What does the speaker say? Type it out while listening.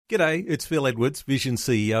G'day, it's Phil Edwards, Vision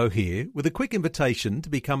CEO here, with a quick invitation to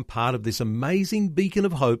become part of this amazing beacon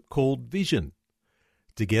of hope called Vision.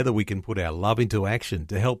 Together we can put our love into action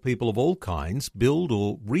to help people of all kinds build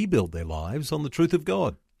or rebuild their lives on the truth of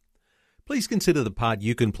God. Please consider the part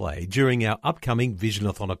you can play during our upcoming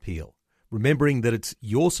Visionathon appeal, remembering that it's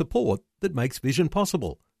your support that makes Vision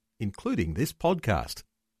possible, including this podcast.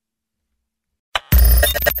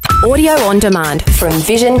 Audio on demand from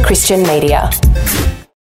Vision Christian Media.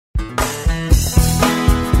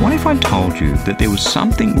 What if I told you that there was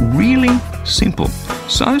something really simple,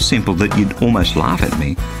 so simple that you'd almost laugh at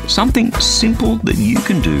me, something simple that you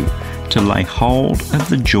can do to lay hold of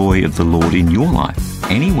the joy of the Lord in your life,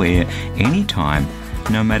 anywhere, anytime,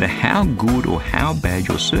 no matter how good or how bad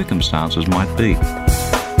your circumstances might be?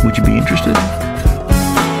 Would you be interested?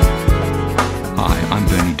 Hi, I'm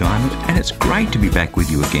Bernie Diamond, and it's great to be back with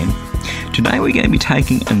you again. Today we're going to be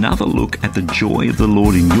taking another look at the joy of the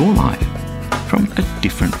Lord in your life from a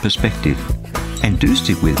different perspective. And do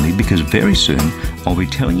stick with me because very soon I'll be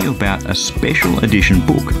telling you about a special edition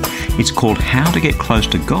book. It's called How to Get Close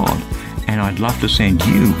to God, and I'd love to send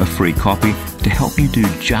you a free copy to help you do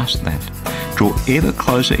just that. Draw ever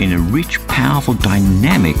closer in a rich, powerful,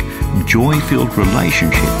 dynamic, joy-filled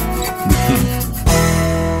relationship with Him.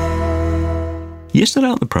 Yesterday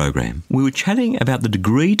on the program, we were chatting about the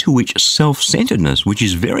degree to which self-centeredness, which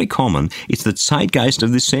is very common, it's the zeitgeist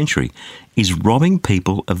of this century, is robbing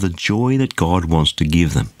people of the joy that God wants to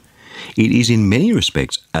give them. It is in many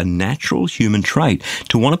respects a natural human trait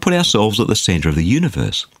to want to put ourselves at the center of the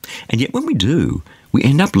universe. And yet when we do, we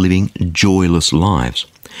end up living joyless lives.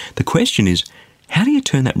 The question is, how do you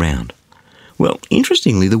turn that round? Well,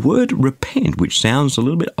 interestingly, the word repent, which sounds a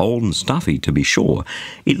little bit old and stuffy to be sure,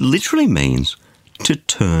 it literally means to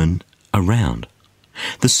turn around.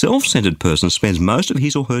 The self-centered person spends most of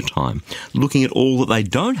his or her time looking at all that they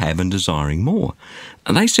don't have and desiring more.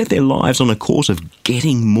 And they set their lives on a course of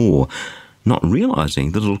getting more, not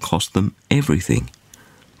realizing that it'll cost them everything.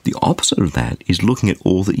 The opposite of that is looking at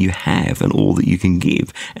all that you have and all that you can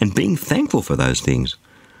give and being thankful for those things.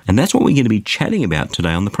 And that's what we're going to be chatting about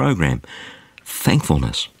today on the program.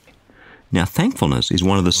 Thankfulness. Now, thankfulness is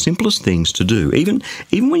one of the simplest things to do, even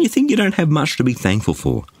when you think you don't have much to be thankful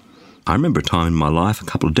for. I remember a time in my life a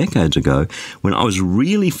couple of decades ago when I was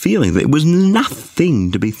really feeling that there was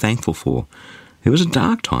nothing to be thankful for. It was a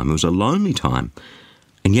dark time, it was a lonely time,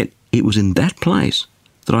 and yet it was in that place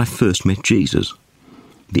that I first met Jesus.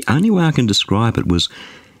 The only way I can describe it was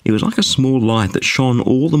like a small light that shone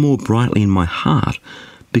all the more brightly in my heart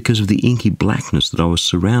because of the inky blackness that I was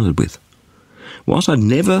surrounded with. Whilst I'd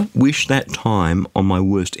never wish that time on my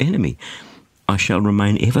worst enemy, I shall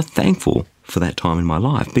remain ever thankful for that time in my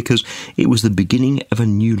life because it was the beginning of a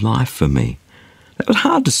new life for me. That was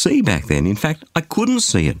hard to see back then. In fact, I couldn't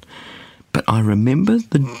see it. But I remember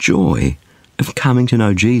the joy of coming to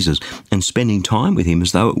know Jesus and spending time with Him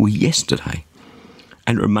as though it were yesterday.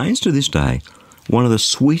 And it remains to this day one of the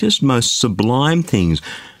sweetest, most sublime things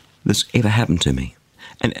that's ever happened to me.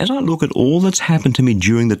 And as I look at all that's happened to me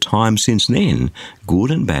during the time since then,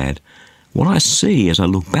 good and bad, what I see as I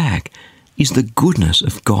look back is the goodness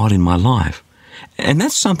of God in my life. And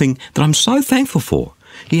that's something that I'm so thankful for.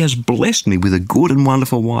 He has blessed me with a good and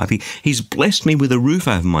wonderful wife. He's blessed me with a roof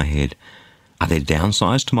over my head. Are there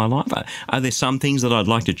downsides to my life? Are there some things that I'd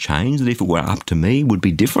like to change that if it were up to me would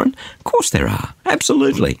be different? Of course there are.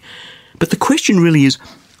 Absolutely. But the question really is,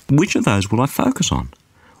 which of those will I focus on?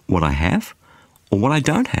 What I have or what I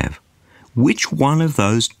don't have? Which one of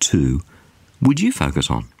those two would you focus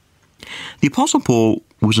on? The Apostle Paul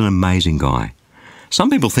was an amazing guy. Some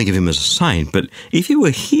people think of him as a saint, but if he were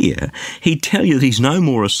here, he'd tell you that he's no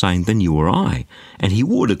more a saint than you or I, and he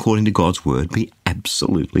would, according to God's word, be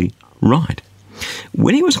absolutely right.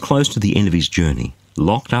 When he was close to the end of his journey,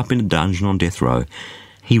 locked up in a dungeon on death row,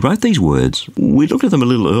 he wrote these words. We looked at them a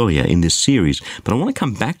little earlier in this series, but I want to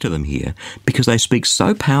come back to them here because they speak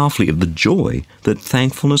so powerfully of the joy that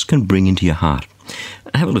thankfulness can bring into your heart.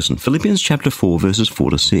 Have a listen. Philippians chapter 4, verses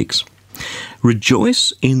 4 to 6.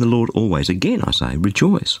 Rejoice in the Lord always. Again, I say,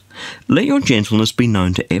 rejoice. Let your gentleness be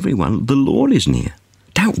known to everyone. The Lord is near.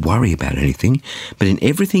 Don't worry about anything, but in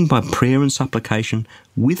everything by prayer and supplication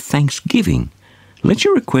with thanksgiving, let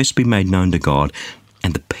your requests be made known to God.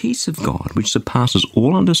 And the peace of God, which surpasses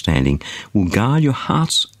all understanding, will guard your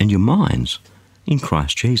hearts and your minds in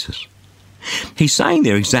Christ Jesus. He's saying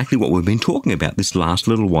there exactly what we've been talking about this last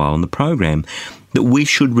little while in the program, that we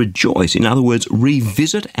should rejoice. In other words,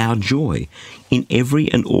 revisit our joy in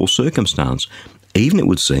every and all circumstance, even, it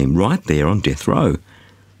would seem, right there on death row.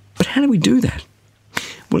 But how do we do that?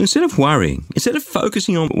 Well, instead of worrying, instead of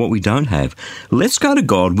focusing on what we don't have, let's go to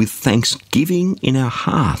God with thanksgiving in our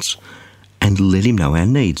hearts and let Him know our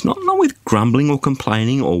needs. Not with grumbling or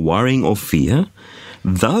complaining or worrying or fear.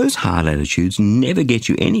 Those hard attitudes never get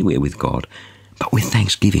you anywhere with God, but with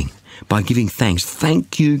thanksgiving. By giving thanks,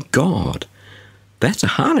 thank you, God. That's a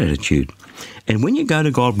hard attitude. And when you go to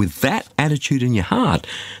God with that attitude in your heart,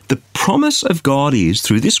 the promise of God is,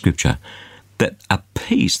 through this scripture, that a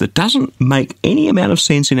peace that doesn't make any amount of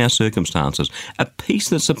sense in our circumstances, a peace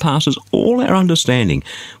that surpasses all our understanding,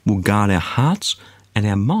 will guard our hearts and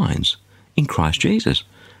our minds in Christ Jesus.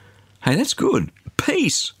 Hey, that's good.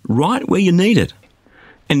 Peace, right where you need it.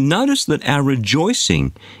 And notice that our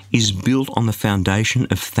rejoicing is built on the foundation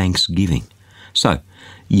of thanksgiving. So,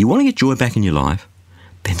 you want to get joy back in your life?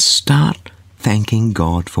 Then start thanking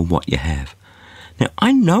God for what you have. Now,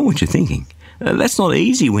 I know what you're thinking. That's not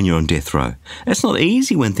easy when you're on death row. That's not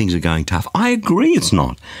easy when things are going tough. I agree it's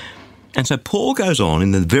not. And so Paul goes on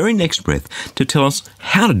in the very next breath to tell us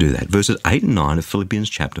how to do that. Verses 8 and 9 of Philippians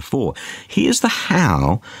chapter 4. Here's the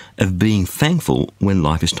how of being thankful when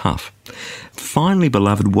life is tough. Finally,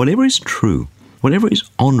 beloved, whatever is true, whatever is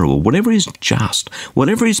honourable, whatever is just,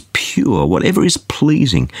 whatever is pure, whatever is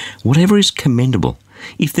pleasing, whatever is commendable,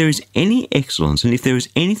 if there is any excellence and if there is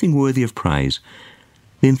anything worthy of praise,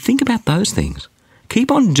 then think about those things.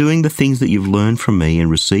 Keep on doing the things that you've learned from me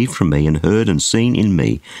and received from me and heard and seen in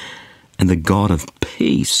me, and the God of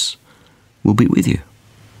peace will be with you.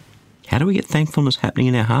 How do we get thankfulness happening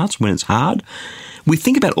in our hearts when it's hard? We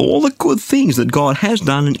think about all the good things that God has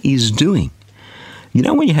done and is doing. You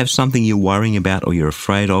know, when you have something you're worrying about or you're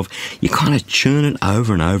afraid of, you kind of churn it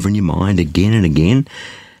over and over in your mind again and again.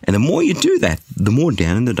 And the more you do that, the more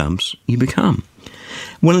down in the dumps you become.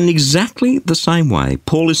 Well, in exactly the same way,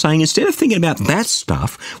 Paul is saying, instead of thinking about that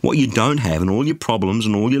stuff, what you don't have and all your problems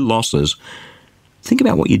and all your losses, think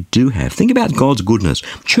about what you do have. Think about God's goodness.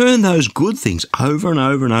 Churn those good things over and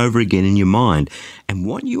over and over again in your mind. And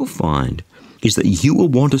what you'll find is that you will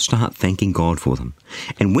want to start thanking God for them.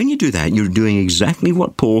 And when you do that, you're doing exactly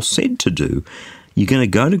what Paul said to do. You're going to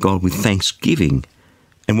go to God with thanksgiving.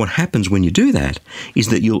 And what happens when you do that is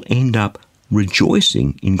that you'll end up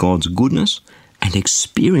rejoicing in God's goodness and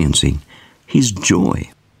experiencing His joy.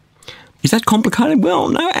 Is that complicated? Well,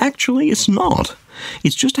 no, actually it's not.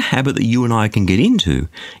 It's just a habit that you and I can get into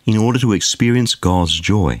in order to experience God's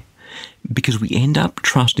joy. Because we end up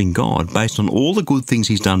trusting God based on all the good things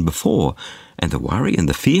He's done before, and the worry and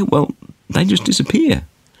the fear, well, they just disappear.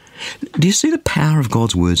 Do you see the power of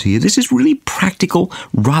God's words here? This is really practical,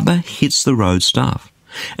 rubber hits the road stuff.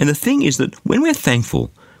 And the thing is that when we're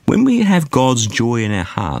thankful, when we have God's joy in our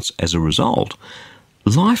hearts as a result,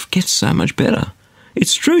 life gets so much better.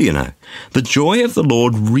 It's true, you know. The joy of the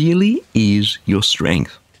Lord really is your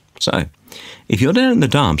strength. So, if you're down in the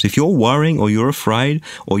dumps, if you're worrying or you're afraid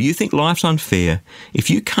or you think life's unfair, if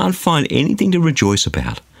you can't find anything to rejoice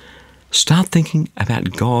about, start thinking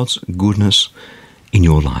about God's goodness in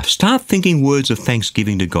your life. Start thinking words of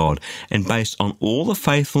thanksgiving to God, and based on all the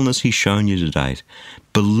faithfulness He's shown you to date,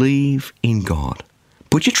 believe in God.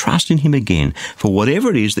 Put your trust in Him again for whatever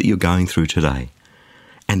it is that you're going through today.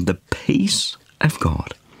 And the peace of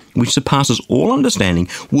God, which surpasses all understanding,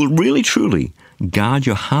 will really truly guard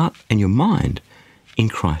your heart and your mind in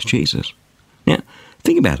Christ Jesus. Now,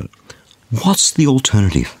 think about it. What's the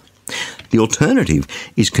alternative? The alternative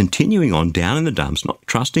is continuing on down in the dumps, not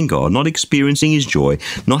trusting God, not experiencing His joy,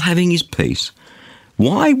 not having His peace.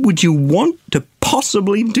 Why would you want to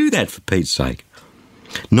possibly do that, for Pete's sake?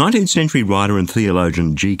 19th century writer and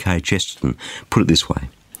theologian G.K. Chesterton put it this way: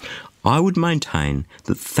 I would maintain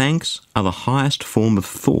that thanks are the highest form of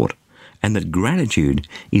thought, and that gratitude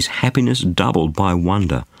is happiness doubled by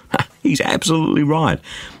wonder. He's absolutely right.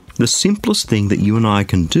 The simplest thing that you and I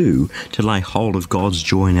can do to lay hold of God's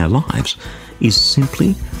joy in our lives is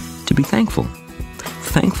simply to be thankful.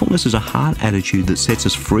 Thankfulness is a heart attitude that sets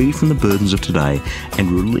us free from the burdens of today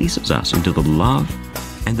and releases us into the love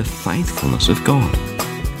and the faithfulness of God.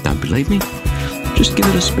 Don't believe me? Just give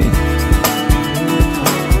it a spin.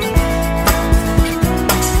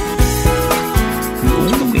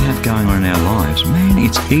 Going on in our lives, man,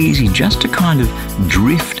 it's easy just to kind of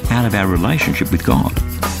drift out of our relationship with God.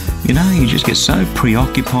 You know, you just get so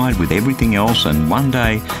preoccupied with everything else, and one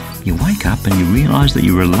day you wake up and you realise that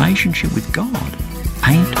your relationship with God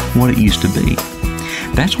ain't what it used to be.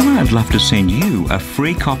 That's why I'd love to send you a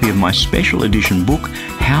free copy of my special edition book,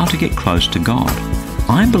 How to Get Close to God.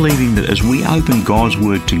 I'm believing that as we open God's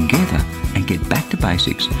Word together and get back to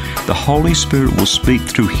basics, the Holy Spirit will speak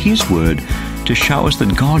through His Word to show us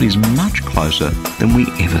that God is much closer than we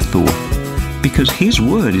ever thought. Because His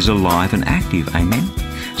Word is alive and active, amen?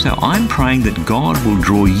 So I'm praying that God will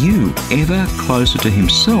draw you ever closer to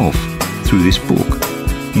Himself through this book.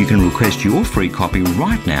 You can request your free copy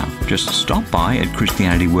right now. Just stop by at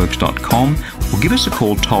ChristianityWorks.com or give us a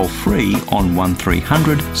call toll-free on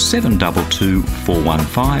 1300 722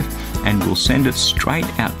 415 and we'll send it straight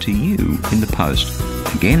out to you in the post.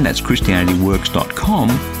 Again, that's ChristianityWorks.com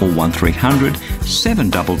or 1300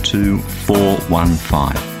 722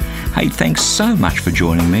 415. Hey, thanks so much for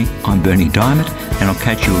joining me. I'm Bernie Diamond, and I'll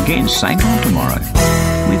catch you again same time tomorrow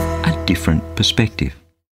with a different perspective.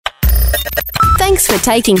 Thanks for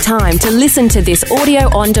taking time to listen to this audio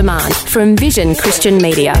on demand from Vision Christian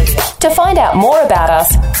Media. To find out more about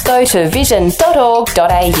us, go to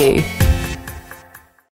vision.org.au.